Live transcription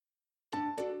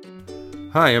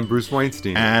Hi, I'm Bruce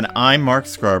Weinstein. And I'm Mark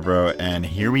Scarborough, and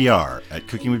here we are at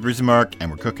Cooking with Bruce and Mark, and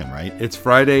we're cooking, right? It's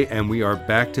Friday, and we are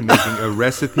back to making a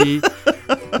recipe.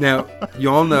 Now, you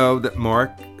all know that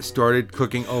Mark started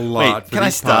cooking a lot for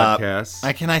these podcasts.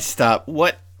 Can I stop?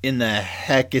 What in the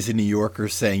heck is a New Yorker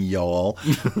saying, y'all?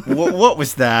 what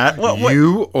was that? What?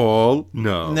 You all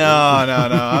know. No.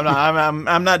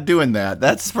 I'm not doing that.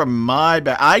 That's from my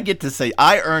back. I get to say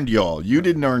I earned y'all. You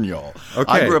didn't earn y'all.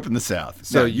 Okay. I grew up in the South.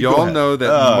 So y'all know that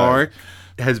Mark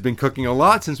has been cooking a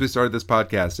lot since we started this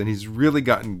podcast, and he's really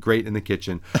gotten great in the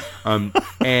kitchen.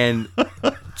 And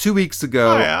 2 weeks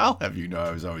ago... I'll have you know I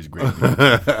was always great.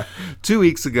 2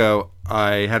 weeks ago,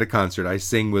 I had a concert. I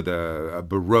sing with a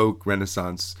Baroque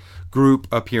Renaissance group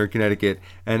up here in Connecticut,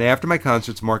 and after my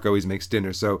concerts, Mark always makes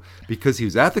dinner. So because he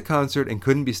was at the concert and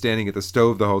couldn't be standing at the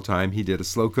stove the whole time, he did a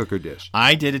slow cooker dish.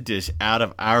 I did a dish out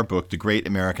of our book, The Great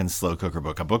American Slow Cooker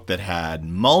Book, a book that had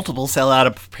multiple sellout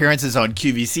appearances on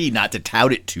QVC, not to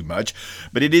tout it too much,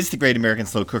 but it is The Great American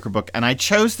Slow Cooker Book, and I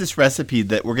chose this recipe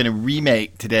that we're going to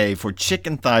remake today for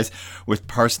chicken thighs with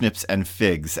parsnips and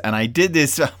figs. And I did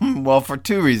this, for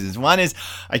two reasons. One is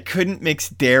I couldn't mix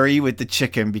dairy with the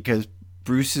chicken because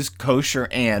Bruce's kosher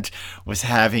aunt was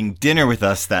having dinner with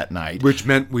us that night. Which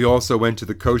meant we also went to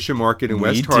the kosher market in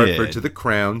West Hartford to the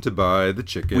Crown to buy the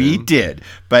chicken. We did,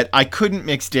 but I couldn't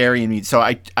mix dairy and meat, so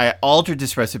I altered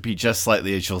this recipe just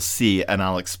slightly, as you'll see, and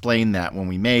I'll explain that when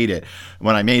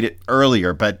I made it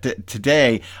earlier. But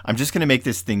today, I'm just going to make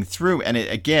this thing through, and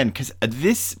because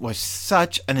this was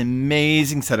such an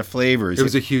amazing set of flavors. It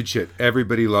was a huge hit.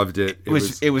 Everybody loved it. It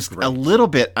was a little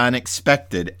bit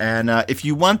unexpected, and if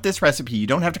you want this recipe, you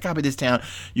don't have to copy this down.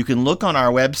 You can look on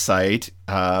our website,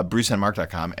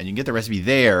 bruceandmark.com, and you can get the recipe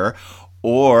there.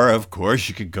 Or, of course,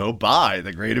 you could go buy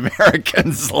The Great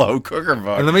American Slow Cooker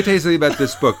Book. And let me tell you something about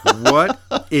this book. What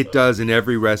it does in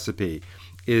every recipe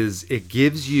is it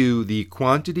gives you the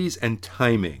quantities and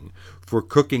timing for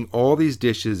cooking all these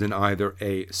dishes in either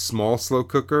a small slow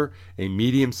cooker, a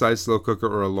medium-sized slow cooker,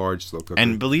 or a large slow cooker.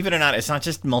 And believe it or not, it's not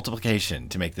just multiplication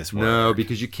to make this work. No,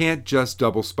 because you can't just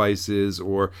double spices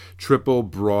or triple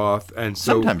broth. And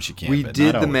so sometimes you can, we but did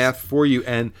not the always. math for you.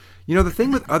 And, the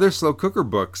thing with other slow cooker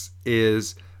books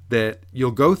is that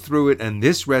you'll go through it, and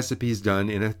this recipe's done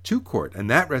in a 2-quart, and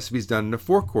that recipe's done in a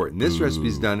 4-quart, and this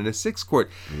recipe's done in a 6-quart.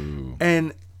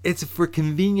 And it's for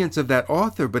convenience of that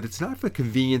author, but it's not for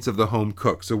convenience of the home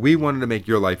cook. So we wanted to make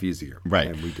your life easier. Right.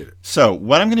 And we did it. So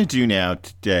what I'm going to do now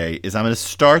today is I'm going to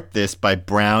start this by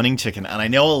browning chicken. And I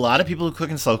know a lot of people who cook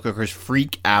in slow cookers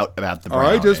freak out about the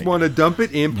browning. I just want to dump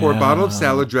it in, pour a bottle of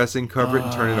salad dressing, cover it,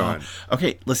 and turn it on.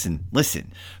 Okay, listen.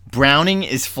 Browning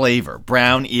is flavor.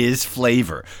 Brown is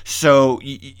flavor. So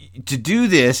to do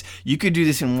this, you could do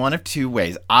this in one of two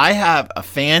ways. I have a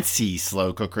fancy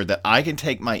slow cooker that I can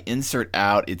take my insert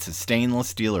out. It's a stainless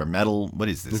steel or metal. What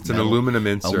is this? It's an aluminum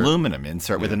insert. Aluminum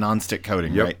insert with a nonstick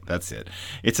coating, right? That's it.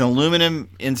 It's an aluminum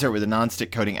insert with a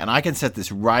nonstick coating, and I can set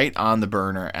this right on the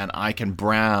burner, and I can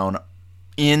brown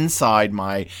inside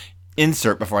my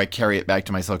insert before I carry it back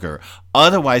to my slow cooker.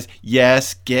 Otherwise,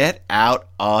 yes, get out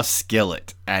a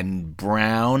skillet and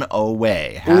brown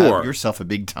away. Have yourself a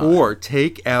big time. Or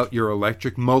take out your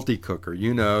electric multi-cooker.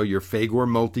 Your Fagor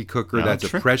multi-cooker. That's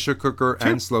a pressure cooker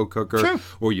and slow cooker. True.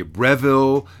 Or your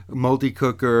Breville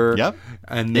multi-cooker. Yep.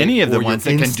 And any of the ones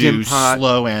that can do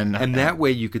slow and... And that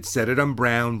way you could set it on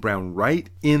brown right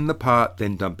in the pot,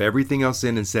 then dump everything else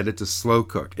in and set it to slow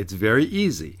cook. It's very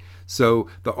easy. So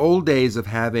the old days of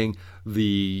having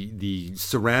the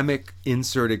ceramic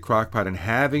inserted crock pot and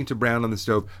having to brown on the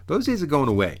stove, those days are going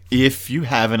away. If you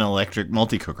have an electric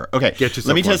multi-cooker. Okay,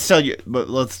 let me just tell you, but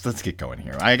let's get going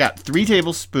here. I got 3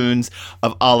 tablespoons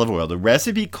of olive oil. The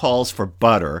recipe calls for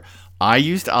butter. I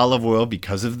used olive oil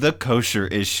because of the kosher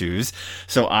issues.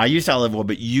 So I used olive oil,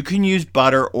 but you can use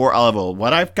butter or olive oil.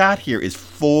 What I've got here is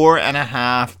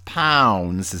 4.5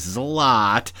 pounds. This is a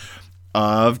lot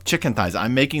of chicken thighs.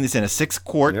 I'm making this in a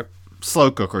 6-quart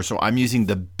slow cooker, so I'm using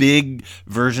the big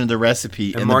version of the recipe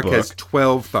in the book. And Mark has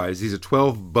 12 thighs. These are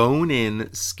 12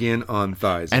 bone-in, skin-on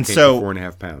thighs. And so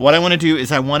 4.5 pounds. What I want to do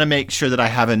is I want to make sure that I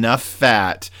have enough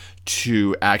fat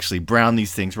to actually brown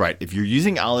these things right. If you're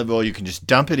using olive oil, you can just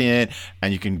dump it in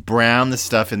and you can brown the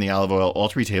stuff in the olive oil, all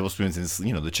 3 tablespoons,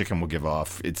 and the chicken will give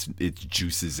off its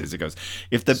juices as it goes.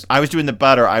 If I was doing the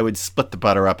butter, I would split the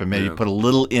butter up and maybe put a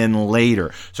little in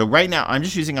later. So right now, I'm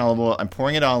just using olive oil. I'm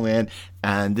pouring it all in,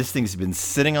 and this thing's been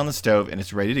sitting on the stove and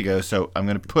it's ready to go. So I'm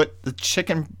going to put the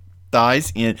chicken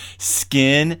thighs in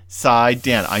skin side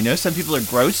down. I know some people are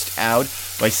grossed out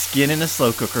by skin in a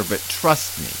slow cooker, but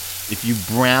trust me, If you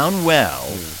brown well,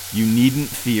 you needn't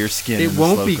fear skin. It in the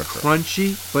won't slow be cooker.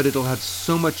 crunchy, but it'll have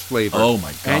so much flavor. Oh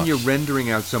my gosh. And you're rendering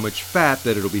out so much fat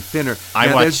that it'll be thinner. I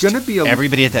Now, watched there's going to be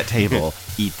everybody at that table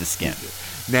eat the skin.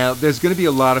 Now, there's going to be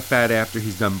a lot of fat after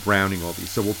he's done browning all these,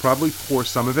 so we'll probably pour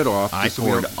some of it off. I just so we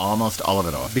poured don't- almost all of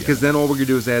it off. because then all we're going to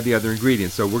do is add the other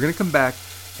ingredients. So we're going to come back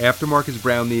after Mark has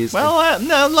browned these. Well,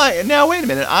 now wait a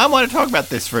minute. I want to talk about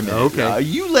this for a minute. Okay.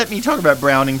 You let me talk about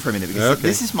browning for a minute because Okay.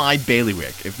 this is my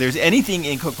bailiwick. If there's anything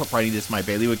in cookbook writing, this is my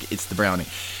bailiwick. It's the browning,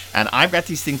 and I've got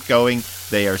these things going.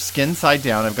 They are skin side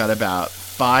down. I've got about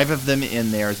 5 of them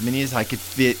in there, as many as I could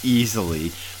fit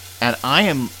easily, and I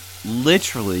am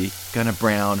literally gonna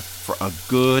brown for a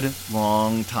good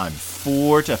long time,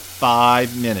 4 to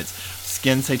 5 minutes,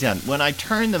 skin side down. When I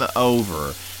turn them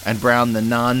over and brown the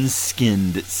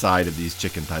non-skinned side of these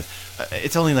chicken thighs,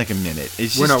 it's only like a minute.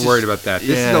 We're not worried about that.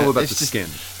 This is all about it's the just skin.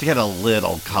 to get a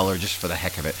little color just for the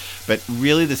heck of it. But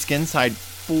really, the skin side,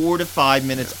 4 to 5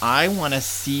 minutes. I want to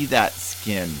see that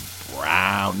skin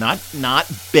brown,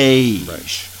 not beige.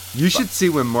 Right. You should see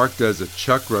when Mark does a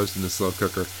chuck roast in the slow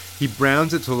cooker. He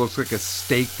browns it till it looks like a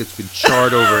steak that's been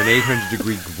charred over an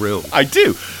 800-degree grill. I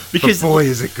do, because But boy,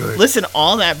 is it good. listen,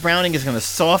 all that browning is going to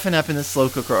soften up in the slow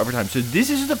cooker over time. So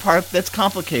this is the part that's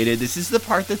complicated. This is the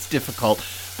part that's difficult.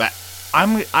 But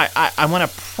I want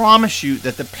to promise you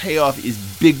that the payoff is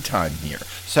big time here.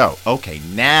 So okay,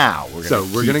 now we're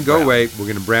going to go away. We're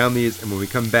going to brown these, and when we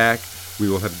come back, we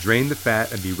will have drained the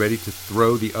fat and be ready to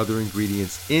throw the other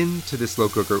ingredients into the slow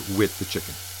cooker with the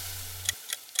chicken.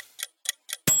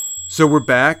 So we're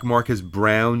back. Mark has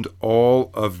browned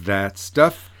all of that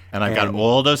stuff. And I've got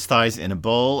all those thighs in a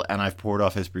bowl, and I've poured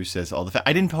off, as Bruce says, all the fat.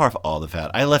 I didn't pour off all the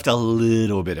fat. I left a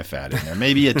little bit of fat in there,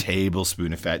 maybe a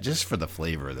tablespoon of fat, just for the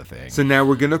flavor of the thing. So now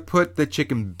we're going to put the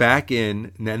chicken back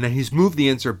in. Now he's moved the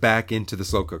insert back into the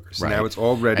slow cooker. So now it's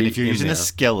all ready. And if you're in using there. a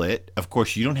skillet, of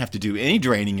course, you don't have to do any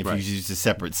draining if you use a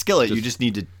separate skillet. You just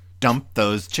need to dump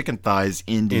those chicken thighs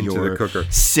into your the cooker.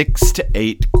 6 to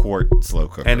 8 quart slow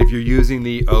cooker. And if you're using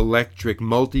the electric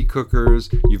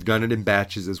multi-cookers, you've done it in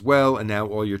batches as well. And now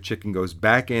all your chicken goes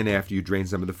back in after you drain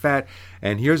some of the fat.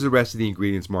 And here's the rest of the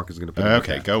ingredients Mark is going to put in.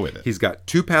 Okay, go with it. He's got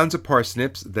 2 pounds of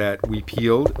parsnips that we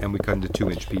peeled and we cut into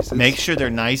 2-inch pieces. Make sure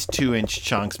they're nice 2-inch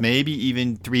chunks, maybe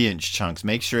even 3-inch chunks.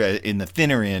 Make sure in the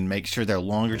thinner end, make sure they're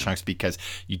longer chunks because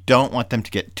you don't want them to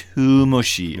get too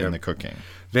mushy in the cooking.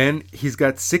 Then he's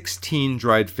got 16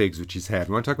 dried figs, which he's had.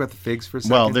 You want to talk about the figs for a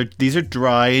second? Well, these are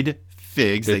dried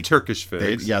figs. They're Turkish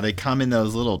figs. They come in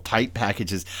those little tight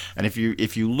packages, and if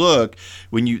you look,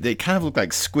 they kind of look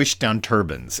like squished down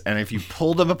turbans. And if you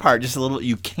pull them apart just a little,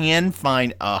 you can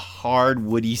find a hard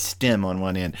woody stem on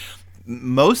one end.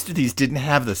 Most of these didn't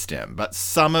have the stem, but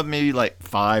some of maybe like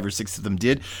 5 or 6 of them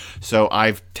did. So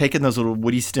I've taken those little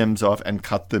woody stems off and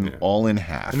cut them all in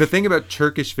half. And the thing about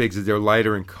Turkish figs is they're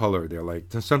lighter in color. They're like,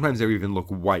 sometimes they even look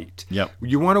white. Yep.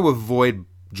 You want to avoid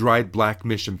dried black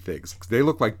mission figs. They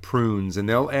look like prunes, and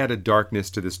they'll add a darkness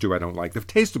to the stew I don't like. The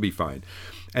taste will be fine.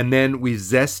 And then we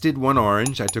zested 1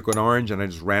 orange. I took 1 orange and I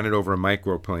just ran it over a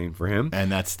microplane for him.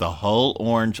 And that's the whole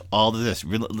orange, all of this.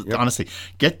 Really, honestly,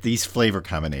 get these flavor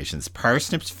combinations.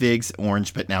 Parsnips, figs,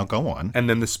 orange, but now go on. And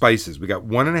then the spices. We got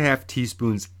 1.5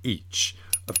 teaspoons each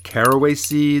of caraway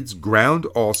seeds, ground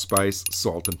allspice,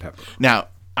 salt, and pepper. Now,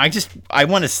 I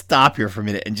want to stop here for a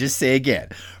minute and just say again,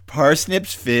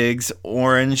 parsnips, figs,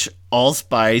 orange,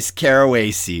 allspice,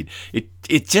 caraway seed.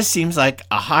 It just seems like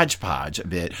a hodgepodge a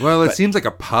bit. Well, it seems like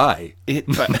a pie.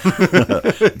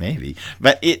 Maybe.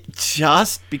 But it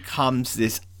just becomes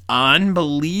this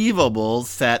unbelievable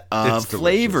set of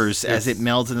flavors as it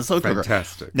melds in the slow cooker.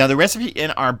 Fantastic. Now, the recipe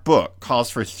in our book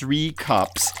calls for 3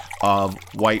 cups of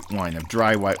white wine, of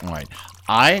dry white wine.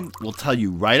 I will tell you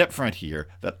right up front here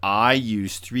that I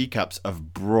used 3 cups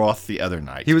of broth the other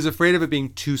night. He was afraid of it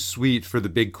being too sweet for the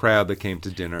big crowd that came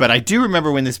to dinner. But I do remember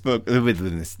when this book,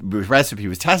 when this recipe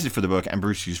was tested for the book and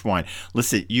Bruce used wine.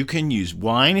 Listen, you can use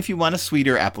wine if you want a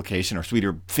sweeter application or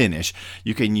sweeter finish.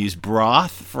 You can use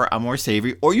broth for a more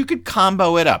savory, or you could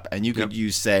combo it up and you could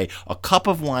use, say, a cup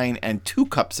of wine and 2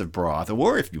 cups of broth,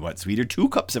 or if you want sweeter, 2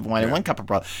 cups of wine and 1 cup of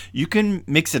broth. You can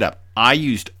mix it up. I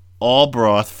used all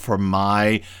broth for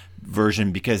my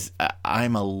version because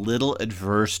I'm a little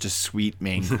adverse to sweet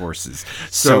main courses.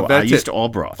 So I used all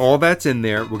broth. All that's in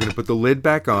there. We're going to put the lid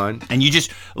back on. And you just,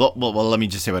 well, let me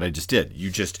just say what I just did.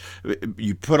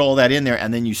 You put all that in there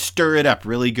and then you stir it up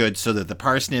really good so that the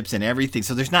parsnips and everything,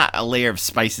 so there's not a layer of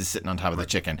spices sitting on top of the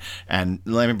chicken. And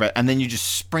then you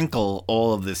just sprinkle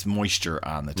all of this moisture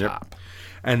on the top.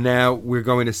 And now we're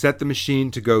going to set the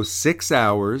machine to go 6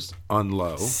 hours on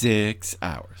low. 6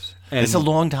 hours. And it's a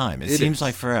long time. It seems is.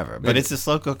 like forever, but it's a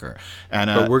slow cooker. And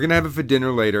But we're gonna have it for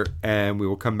dinner later, and we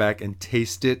will come back and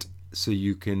taste it so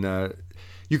you can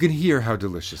hear how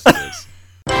delicious it is.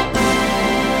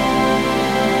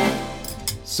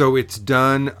 So it's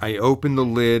done. I opened the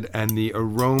lid, and the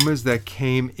aromas that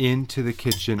came into the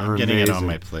kitchen are getting amazing. it on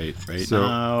my plate right So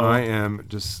now. I am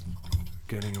just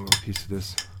getting a little piece of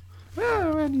this.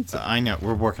 Oh, I need some. I know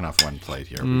we're working off one plate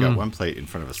here. We got one plate in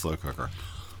front of a slow cooker.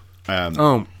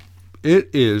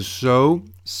 It is so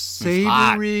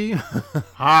savory.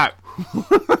 Hot.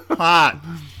 Hot.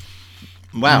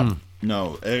 Wow.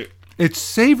 No, It's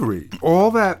savory. All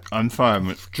that I'm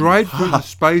fine. dried fruit and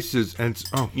spices, and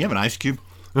You have an ice cube?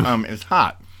 It's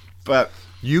hot. But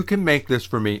you can make this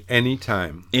for me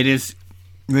anytime. it is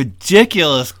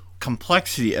ridiculous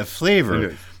complexity of It flavor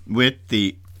is. with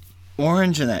the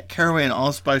orange and that caraway and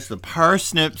allspice, the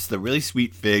parsnips, the really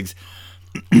sweet figs.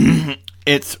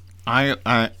 It's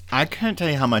I can't tell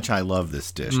you how much I love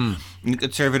this dish. You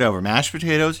could serve it over mashed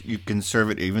potatoes. You can serve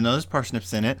it even though there's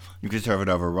parsnips in it. You can serve it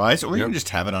over rice, or you can just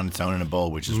have it on its own in a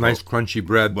bowl, which is Nice crunchy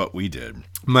bread. what we did.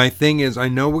 My thing is, I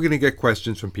know we're going to get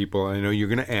questions from people. I know you're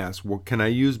going to ask, well, can I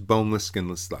use boneless,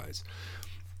 skinless thighs?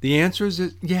 The answer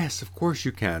is yes, of course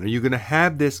you can. Are you going to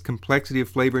have this complexity of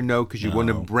flavor? No, because you want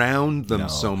to brown them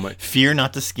so much. Fear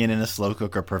not the skin in a slow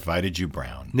cooker, provided you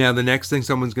brown. Now, the next thing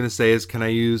someone's going to say is, can I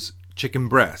use chicken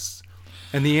breasts?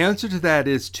 And the answer to that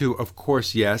is to, of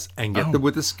course, yes, and get them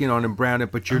with the skin on and brown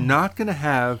it. But you're not going to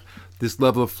have this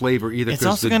level of flavor either. It's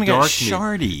also going to get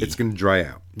shardy. It's going to dry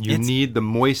out. You need the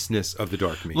moistness of the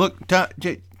dark meat. Look,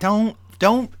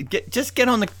 just get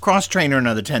on the cross trainer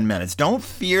another 10 minutes. Don't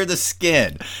fear the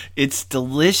skin. It's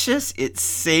delicious. It's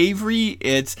savory.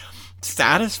 It's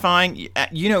satisfying.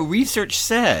 You know, research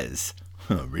says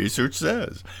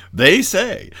they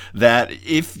say that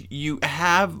if you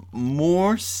have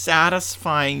more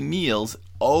satisfying meals,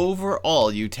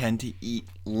 overall you tend to eat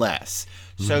less.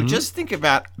 So just think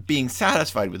about being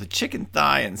satisfied with a chicken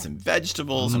thigh and some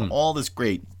vegetables and all this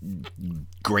great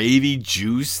gravy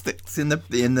juice that's in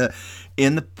the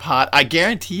pot. I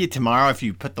guarantee you tomorrow, if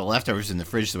you put the leftovers in the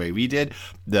fridge the way we did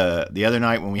the other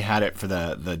night when we had it for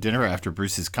the dinner after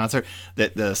Bruce's concert,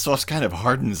 that the sauce kind of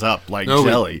hardens up like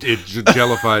jelly. It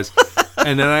jellifies.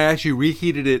 And then I actually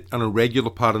reheated it on a regular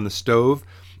pot on the stove,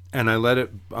 and I let it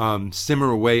simmer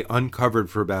away uncovered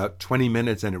for about 20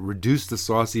 minutes, and it reduced the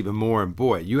sauce even more. And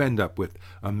boy, you end up with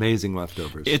amazing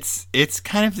leftovers. It's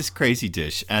kind of this crazy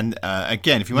dish. And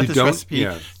again, if you want this recipe,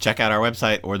 check out our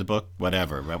website or the book,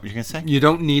 whatever. What were you going to say? You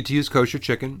don't need to use kosher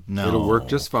chicken. No. It'll work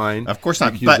just fine. Of course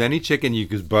not. You can use any chicken. You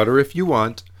can use butter if you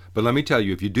want. But let me tell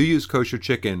you, if you do use kosher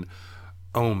chicken,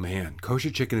 oh man, kosher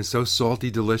chicken is so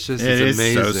salty, delicious. It's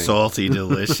amazing. It is so salty,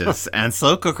 delicious, and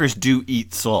slow cookers do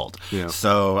eat salt. Yeah.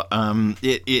 So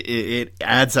it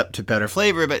adds up to better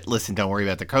flavor. But listen, don't worry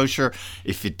about the kosher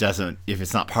if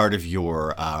it's not part of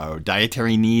your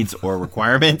dietary needs or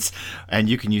requirements, and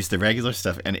you can use the regular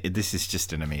stuff. And this is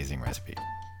just an amazing recipe.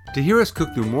 To hear us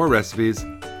cook through more recipes,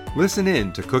 listen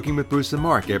in to Cooking with Bruce and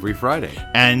Mark every Friday.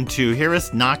 And to hear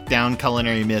us knock down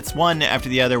culinary myths one after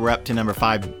the other, we're up to number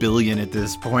 5 billion at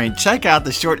this point. Check out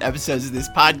the short episodes of this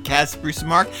podcast, Bruce and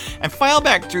Mark, and file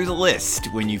back through the list.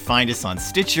 When you find us on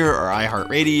Stitcher or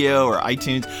iHeartRadio or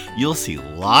iTunes, you'll see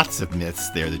lots of myths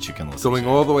there that you can listen Going to.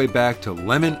 all the way back to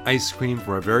lemon ice cream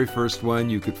for our very first one,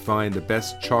 you could find the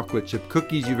best chocolate chip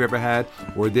cookies you've ever had,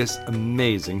 or this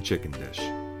amazing chicken dish.